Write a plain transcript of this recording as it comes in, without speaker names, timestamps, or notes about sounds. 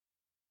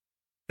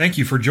Thank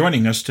you for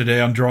joining us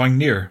today on Drawing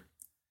Near.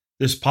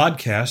 This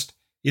podcast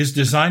is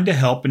designed to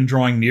help in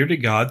drawing near to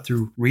God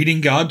through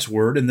reading God's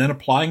Word and then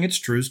applying its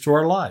truths to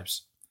our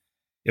lives.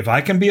 If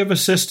I can be of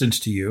assistance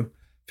to you,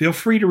 feel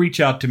free to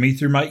reach out to me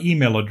through my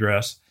email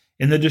address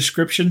in the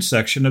description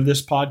section of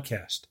this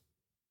podcast.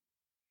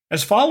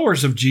 As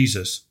followers of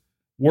Jesus,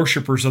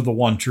 worshipers of the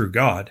one true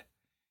God,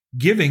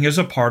 giving is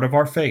a part of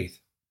our faith.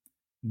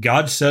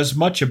 God says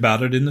much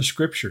about it in the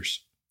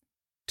Scriptures.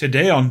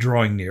 Today on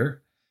Drawing Near,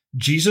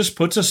 Jesus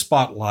puts a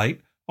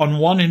spotlight on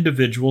one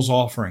individual's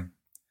offering.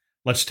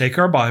 Let's take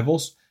our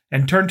Bibles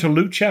and turn to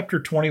Luke chapter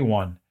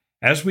 21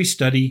 as we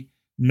study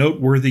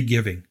noteworthy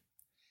giving.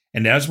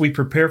 And as we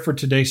prepare for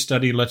today's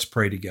study, let's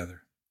pray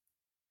together.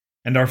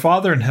 And our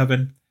Father in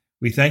heaven,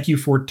 we thank you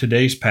for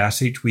today's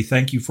passage. We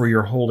thank you for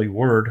your holy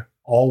word,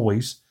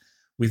 always.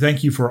 We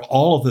thank you for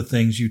all of the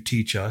things you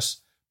teach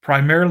us,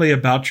 primarily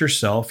about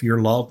yourself, your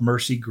love,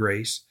 mercy,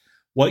 grace,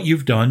 what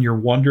you've done, your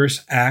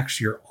wondrous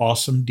acts, your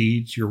awesome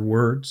deeds, your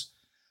words.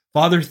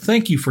 Father,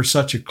 thank you for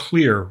such a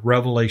clear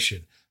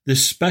revelation,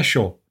 this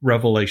special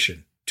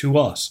revelation to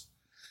us.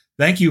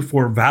 Thank you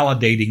for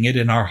validating it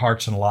in our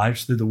hearts and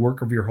lives through the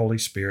work of your Holy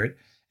Spirit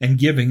and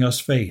giving us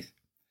faith.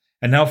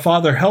 And now,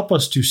 Father, help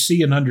us to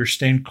see and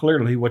understand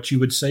clearly what you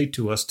would say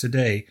to us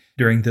today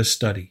during this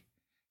study.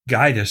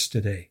 Guide us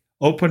today.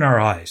 Open our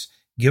eyes.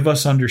 Give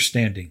us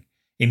understanding.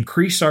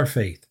 Increase our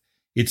faith.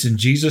 It's in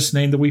Jesus'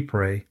 name that we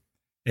pray.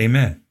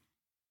 Amen.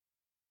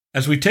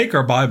 As we take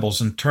our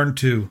Bibles and turn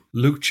to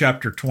Luke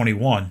chapter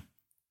 21,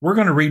 we're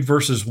going to read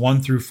verses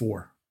 1 through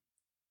 4.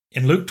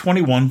 In Luke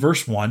 21,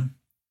 verse 1,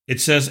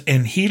 it says,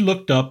 "And he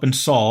looked up and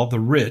saw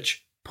the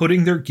rich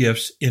putting their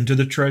gifts into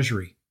the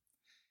treasury.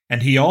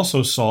 And he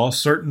also saw a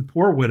certain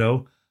poor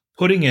widow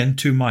putting in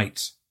 2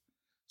 mites.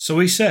 So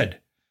he said,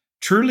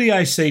 Truly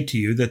I say to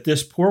you that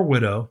this poor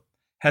widow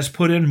has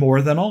put in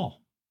more than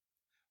all.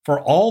 For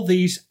all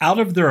these out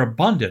of their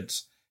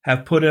abundance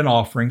have put in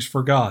offerings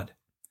for God.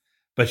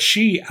 But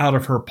she out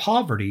of her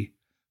poverty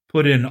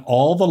put in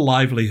all the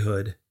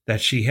livelihood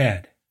that she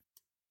had."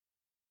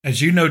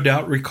 As you no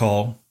doubt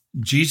recall,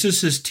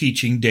 Jesus is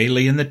teaching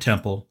daily in the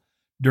temple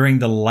during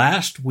the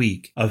last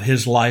week of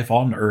his life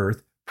on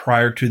earth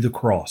prior to the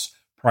cross,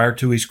 prior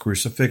to his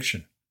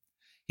crucifixion.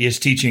 He is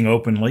teaching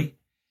openly.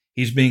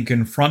 He's being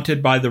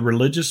confronted by the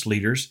religious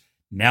leaders.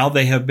 Now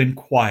they have been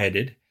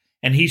quieted,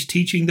 and he's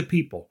teaching the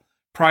people,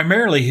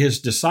 primarily his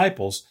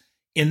disciples,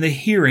 in the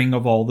hearing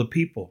of all the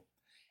people.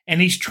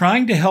 And he's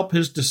trying to help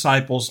his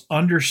disciples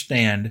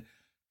understand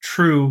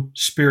true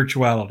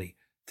spirituality,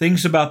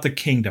 things about the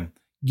kingdom,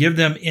 give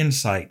them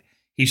insight.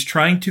 He's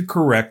trying to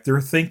correct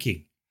their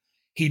thinking.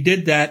 He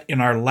did that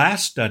in our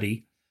last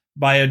study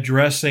by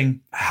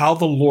addressing how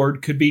the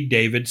Lord could be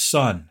David's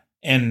son.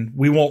 And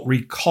we won't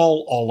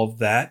recall all of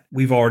that.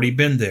 We've already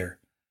been there.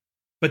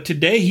 But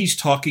today he's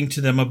talking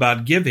to them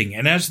about giving.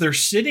 And as they're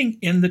sitting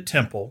in the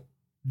temple,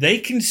 they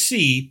can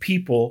see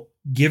people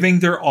giving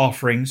their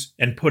offerings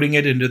and putting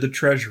it into the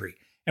treasury.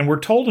 And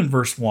we're told in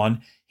verse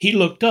 1, he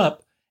looked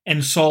up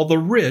and saw the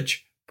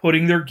rich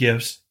putting their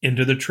gifts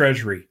into the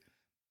treasury.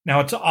 Now,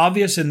 it's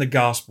obvious in the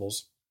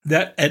Gospels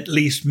that at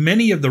least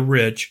many of the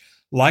rich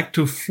like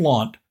to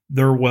flaunt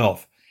their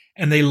wealth,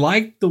 and they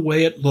liked the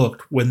way it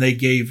looked when they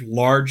gave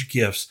large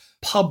gifts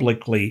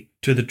publicly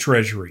to the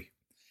treasury.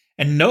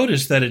 And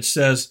notice that it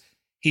says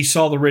he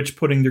saw the rich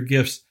putting their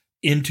gifts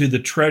into the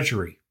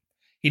treasury.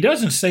 He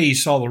doesn't say he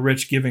saw the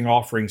rich giving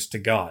offerings to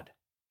God.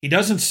 He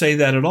doesn't say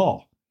that at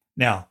all.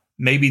 Now,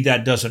 maybe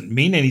that doesn't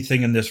mean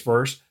anything in this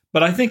verse,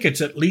 but I think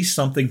it's at least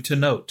something to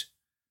note.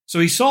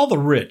 So he saw the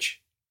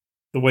rich,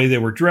 the way they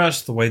were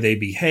dressed, the way they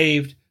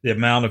behaved, the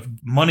amount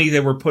of money they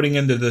were putting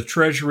into the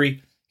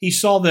treasury. He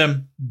saw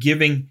them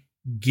giving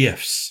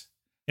gifts.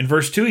 In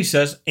verse 2, he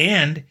says,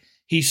 "And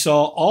he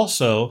saw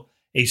also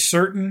a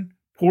certain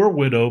poor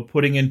widow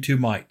putting in 2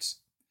 mites."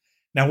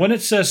 Now, when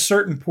it says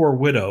certain poor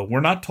widow,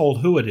 we're not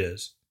told who it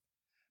is,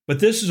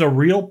 but this is a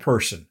real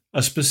person,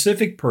 a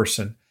specific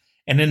person,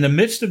 and in the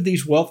midst of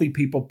these wealthy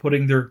people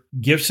putting their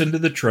gifts into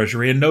the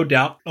treasury, and no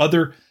doubt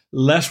other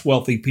less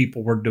wealthy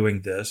people were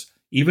doing this,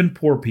 even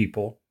poor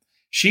people,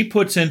 she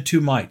puts in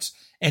 2 mites,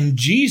 and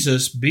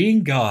Jesus,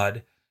 being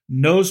God,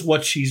 knows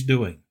what she's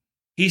doing.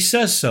 He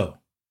says so.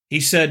 He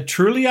said,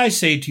 "Truly I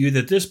say to you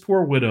that this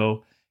poor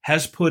widow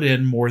has put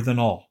in more than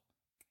all."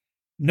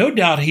 No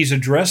doubt he's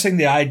addressing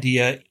the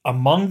idea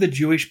among the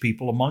Jewish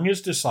people, among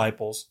his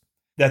disciples,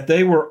 that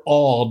they were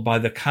awed by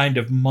the kind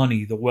of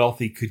money the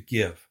wealthy could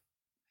give.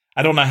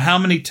 I don't know how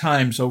many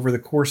times over the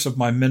course of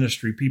my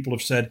ministry people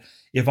have said,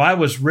 if I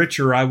was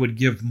richer, I would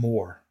give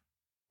more.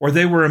 Or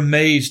they were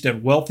amazed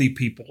at wealthy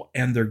people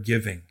and their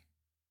giving.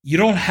 You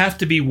don't have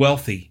to be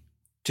wealthy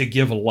to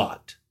give a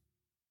lot.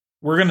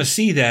 We're going to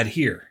see that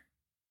here.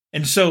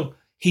 And so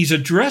he's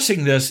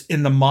addressing this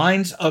in the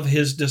minds of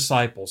his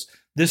disciples,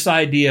 this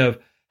idea of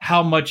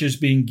how much is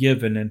being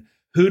given and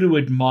who to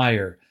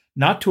admire,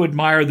 not to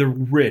admire the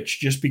rich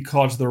just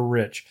because they're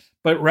rich,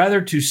 but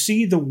rather to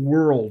see the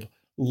world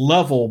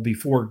level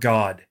before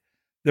God.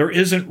 There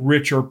isn't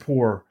rich or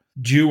poor,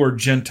 Jew or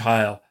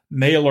Gentile,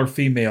 male or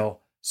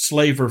female,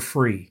 slave or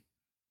free.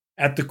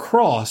 At the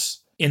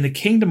cross, in the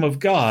kingdom of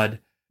God,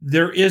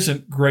 there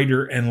isn't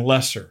greater and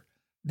lesser.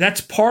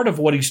 That's part of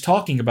what he's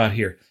talking about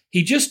here.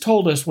 He just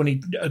told us when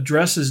he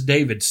addresses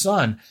David's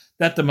son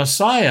that the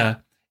Messiah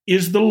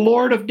is the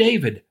Lord of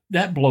David.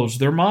 That blows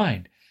their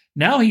mind.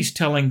 Now he's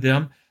telling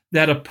them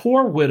that a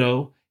poor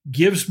widow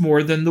gives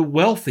more than the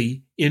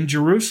wealthy in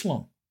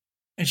Jerusalem.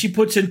 And she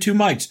puts in 2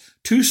 mites,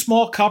 2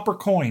 small copper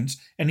coins,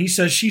 and he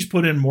says she's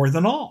put in more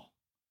than all.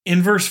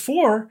 In verse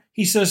 4,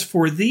 he says,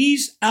 "For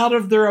these out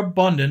of their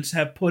abundance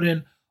have put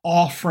in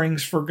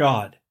offerings for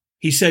God."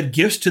 He said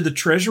gifts to the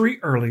treasury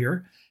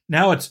earlier.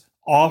 Now it's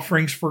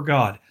offerings for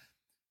God.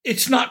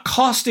 It's not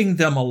costing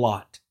them a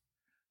lot.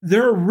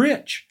 They're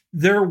rich.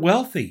 They're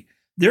wealthy.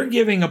 They're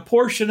giving a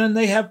portion and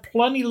they have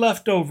plenty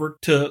left over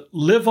to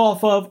live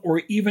off of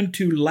or even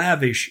to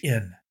lavish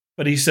in.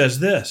 But he says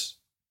this,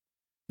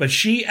 "But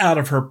she out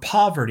of her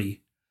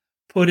poverty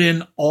put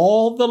in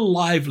all the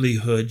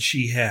livelihood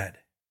she had."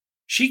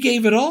 She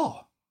gave it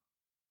all.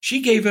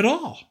 She gave it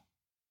all.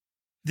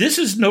 This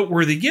is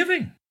noteworthy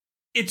giving.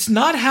 It's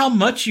not how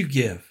much you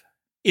give.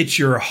 It's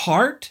your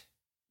heart.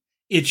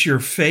 It's your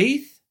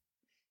faith.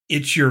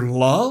 It's your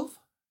love.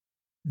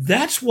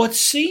 That's what's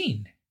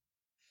seen.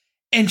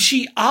 And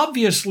she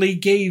obviously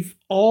gave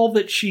all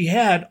that she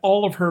had,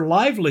 all of her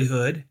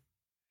livelihood,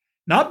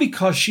 not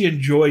because she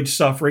enjoyed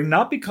suffering,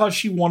 not because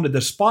she wanted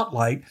the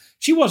spotlight.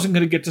 She wasn't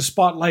going to get the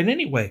spotlight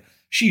anyway.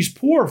 She's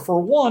poor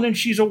for one, and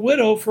she's a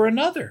widow for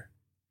another.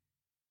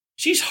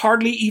 She's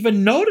hardly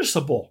even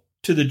noticeable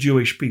to the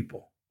Jewish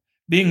people.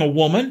 Being a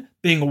woman,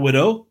 being a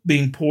widow,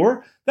 being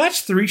poor,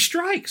 that's 3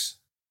 strikes.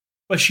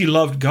 But she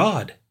loved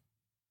God.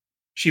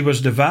 She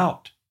was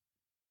devout.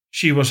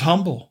 She was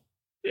humble.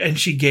 And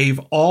she gave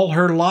all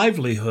her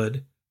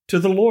livelihood to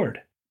the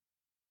Lord.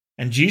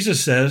 And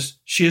Jesus says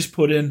she has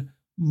put in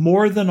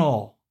more than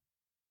all.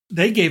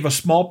 They gave a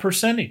small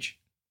percentage.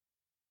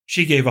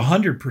 She gave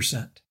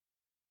 100%.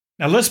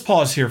 Now let's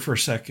pause here for a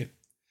second.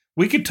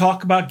 We could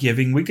talk about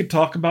giving. We could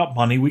talk about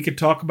money. We could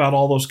talk about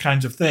all those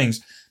kinds of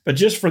things. But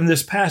just from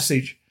this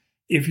passage,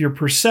 if you're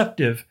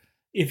perceptive,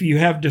 if you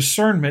have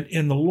discernment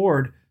in the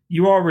Lord,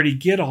 you already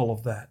get all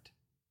of that.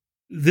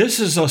 This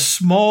is a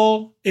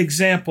small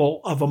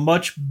example of a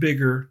much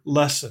bigger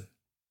lesson.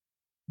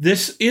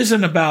 This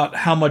isn't about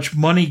how much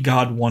money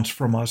God wants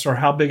from us or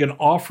how big an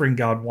offering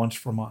God wants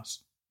from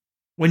us.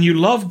 When you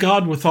love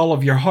God with all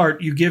of your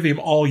heart, you give Him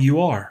all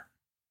you are.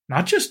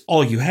 Not just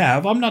all you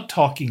have. I'm not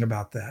talking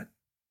about that.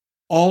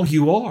 All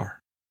you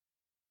are.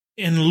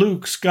 In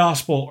Luke's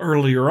gospel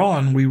earlier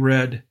on, we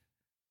read,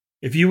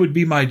 "If you would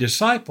be my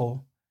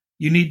disciple,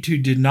 you need to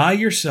deny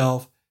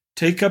yourself,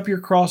 take up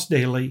your cross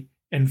daily,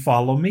 and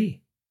follow me."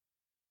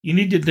 You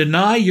need to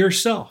deny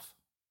yourself.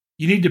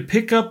 You need to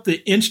pick up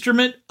the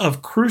instrument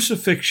of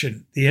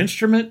crucifixion, the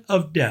instrument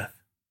of death,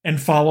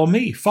 and follow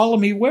me. Follow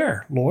me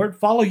where, Lord?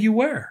 Follow you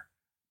where?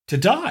 To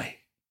die,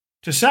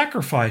 to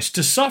sacrifice,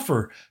 to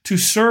suffer, to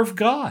serve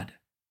God.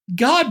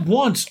 God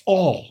wants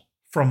all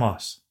from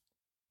us.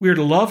 We are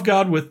to love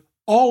God with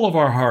all of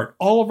our heart,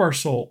 all of our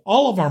soul,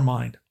 all of our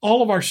mind,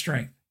 all of our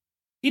strength.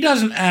 He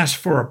doesn't ask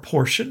for a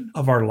portion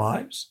of our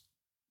lives.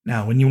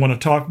 Now, when you want to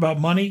talk about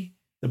money,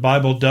 the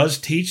Bible does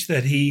teach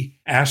that He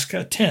asks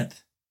a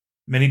tenth.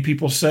 Many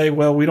people say,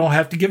 well, we don't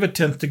have to give a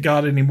tenth to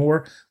God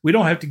anymore. We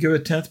don't have to give a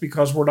tenth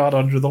because we're not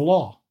under the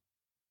law.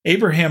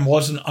 Abraham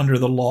wasn't under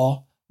the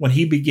law when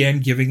he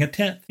began giving a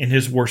tenth in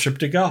his worship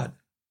to God.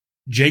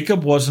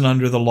 Jacob wasn't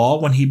under the law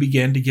when he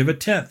began to give a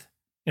tenth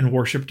in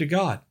worship to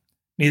God.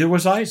 Neither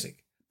was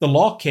Isaac. The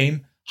law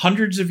came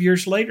hundreds of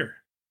years later.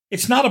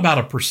 It's not about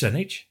a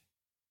percentage.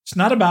 It's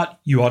not about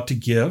you ought to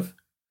give.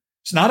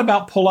 It's not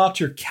about pull out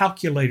your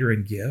calculator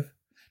and give.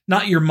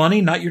 Not your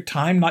money, not your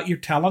time, not your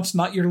talents,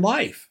 not your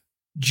life.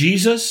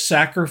 Jesus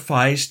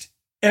sacrificed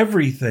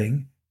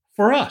everything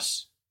for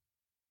us.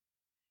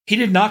 He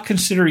did not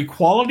consider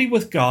equality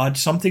with God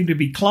something to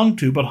be clung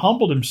to, but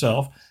humbled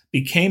himself,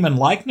 became in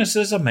likeness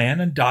as a man,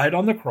 and died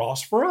on the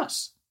cross for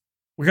us.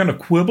 We're going to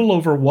quibble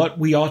over what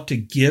we ought to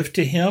give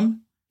to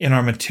Him in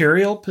our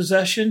material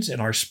possessions, in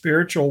our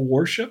spiritual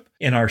worship,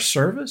 in our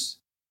service.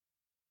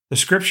 The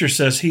Scripture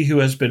says, "He who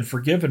has been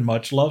forgiven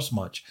much loves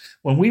much."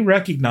 When we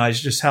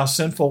recognize just how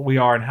sinful we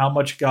are and how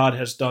much God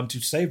has done to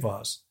save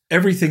us,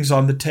 everything's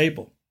on the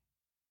table.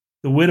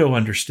 The widow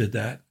understood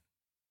that.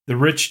 The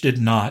rich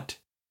did not.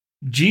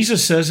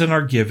 Jesus says in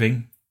our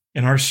giving,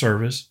 in our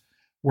service,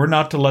 we're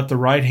not to let the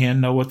right hand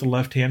know what the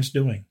left hand's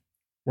doing.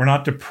 We're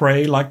not to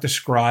pray like the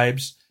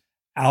scribes,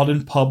 out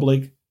in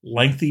public,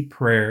 lengthy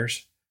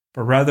prayers,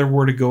 but rather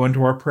we're to go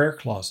into our prayer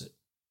closet.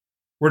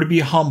 We're to be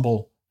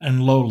humble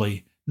and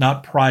lowly,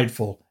 not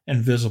prideful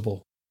and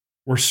visible.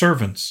 We're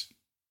servants,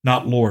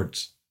 not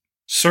lords.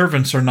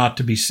 Servants are not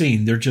to be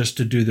seen. They're just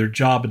to do their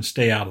job and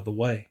stay out of the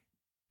way.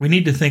 We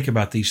need to think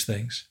about these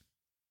things.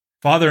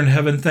 Father in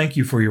heaven, thank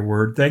you for your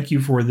word. Thank you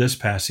for this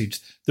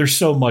passage. There's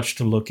so much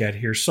to look at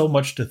here, so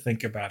much to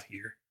think about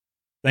here.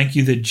 Thank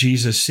you that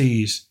Jesus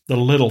sees the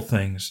little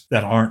things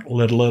that aren't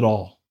little at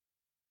all.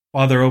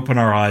 Father, open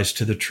our eyes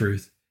to the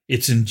truth.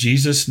 It's in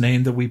Jesus'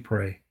 name that we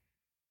pray.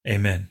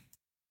 Amen.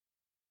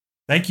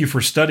 Thank you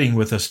for studying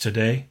with us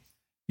today.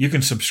 You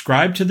can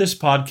subscribe to this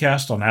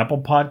podcast on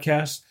Apple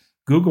Podcasts,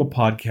 Google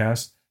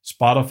Podcasts,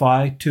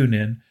 Spotify,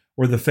 TuneIn,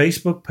 or the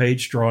Facebook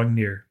page Drawing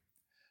Near.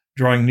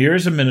 Drawing Near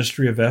is a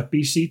ministry of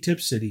FBC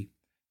Tipp City,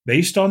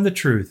 based on the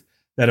truth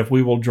that if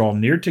we will draw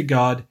near to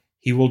God,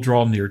 He will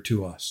draw near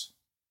to us.